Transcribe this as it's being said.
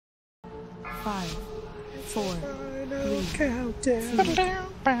5, 4, 3, countdown.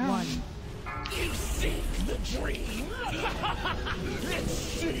 1. You seek the dream. It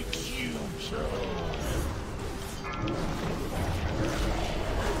seeks you too.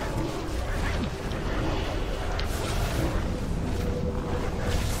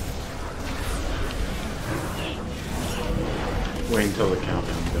 Wait until the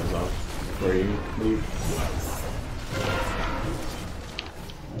countdown goes off before you leave.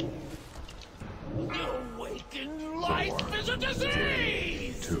 Awaken life is a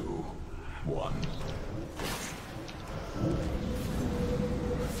disease! 2, 1.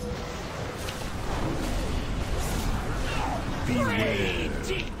 Breathe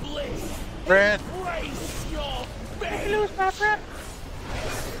deeply! Brad. Embrace your fate! Lose my breath.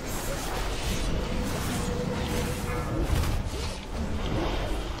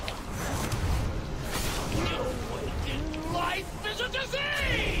 Awaken life is a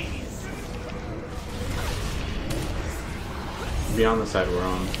disease! Be on the side we're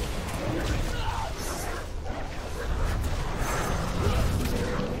on.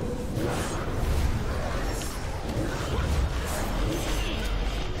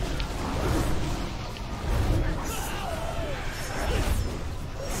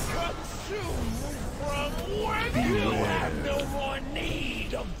 Consume from within! You have no more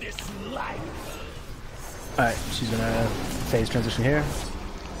need of this life! Alright, she's gonna phase transition here.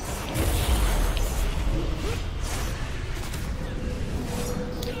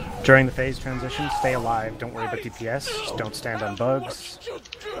 During the phase transition, stay alive. Don't worry about DPS. Just don't stand on bugs.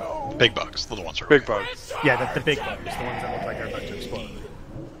 Big bugs, little ones are Big okay. bugs. Yeah, the big bugs, the ones that look like they're about to explode.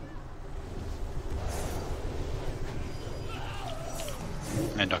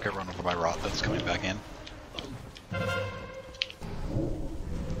 And don't get run over by rot that's coming back in.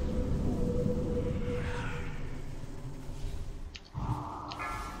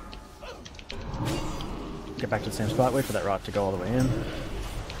 Get back to the same spot, wait for that rock to go all the way in.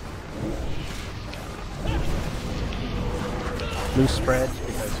 Loose spread,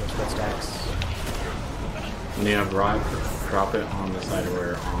 because you'll spread stacks. When you have rod, drop it on the side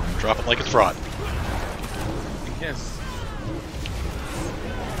where on. Drop it like it's rot. Yes.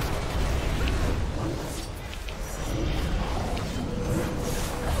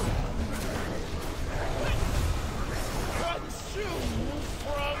 Consume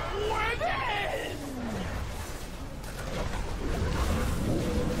from within!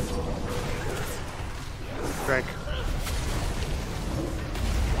 Drink.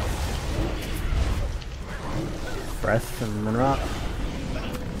 Breath and then rot.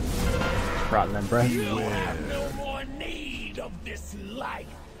 Rot and then breath. You have no more need of this life!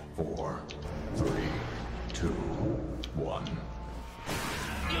 4, 3, 2, 1.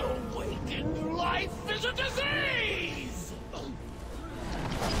 Awaken life is a disease!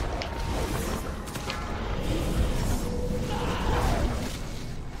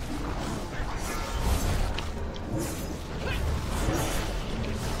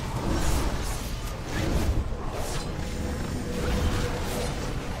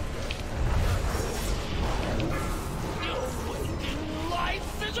 Awaken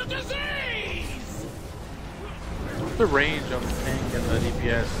life is a disease! The range of the tank and the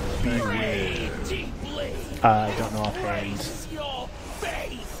DPS thing. Breathe deeply! I don't know offhand. Embrace your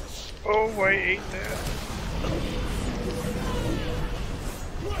fate! Oh, I ate that.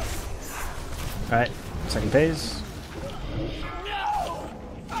 Alright, second phase. No!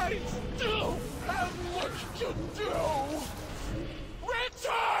 I still have much to do!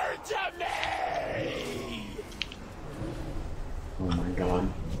 Return to me! Oh my god.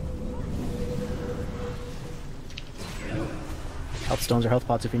 Health stones or health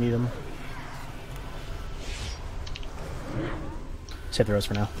pots if you need them. Save the rose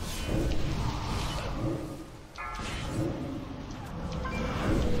for now.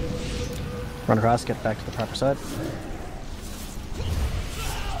 Run across, get back to the proper side.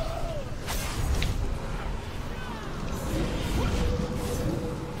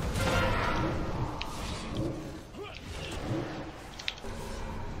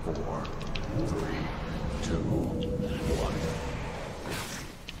 Four, three, two, one.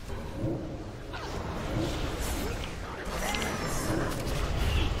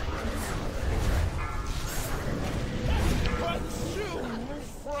 Consume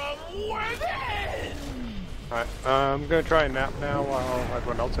from within! Alright, I'm gonna try and nap now while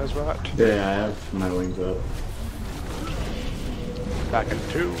everyone else has rot. Yeah, I have my wings up. Back in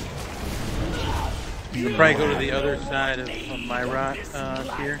 2. You'll probably go to the other side of my rot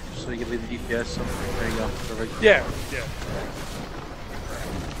here, so you can leave the DPS. So there you go. Perfect. Yeah, yeah.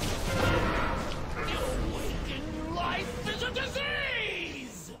 Awaken life is a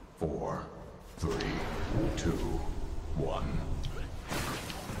disease! 4, 2, 1.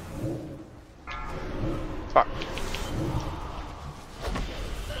 Fuck.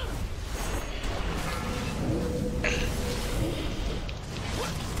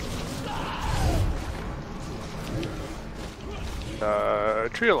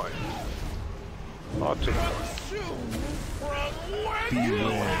 Trio line. Not too far.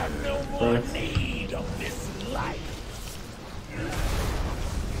 Need of this life.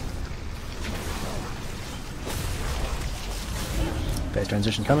 Bad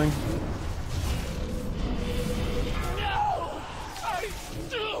transition coming. No! I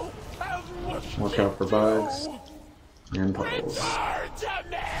still have much Watch out for bugs and puddles. hard to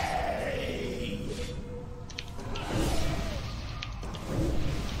me!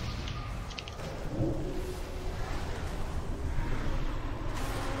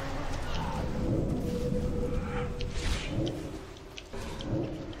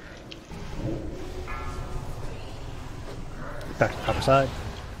 Back to the upper side.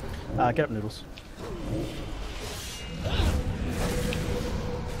 Get up, Noodles.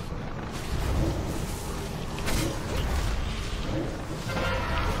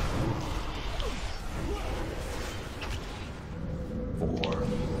 Four,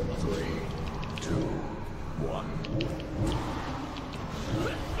 three, two, one.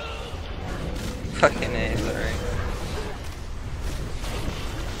 Fucking A, sorry.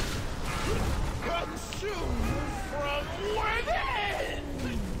 Consume from within!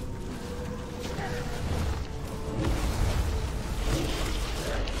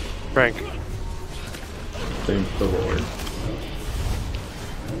 Frank. Thank the Lord.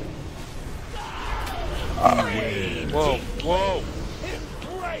 Whoa, whoa!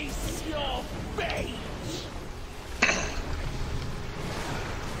 Embrace your fate!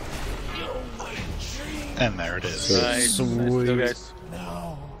 You retreat And there it is. Nice. Nice go, guys.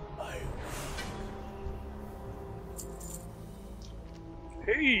 now, my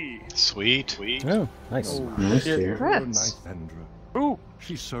Hey! Sweet. Oh, nice. Nice here. Congrats. Nythendra. Ooh!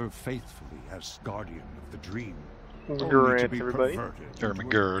 She served faithfully as guardian of the dream. Grant, everybody. Or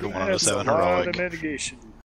McGurd, one out of That's a 7 lot heroic. of mitigation.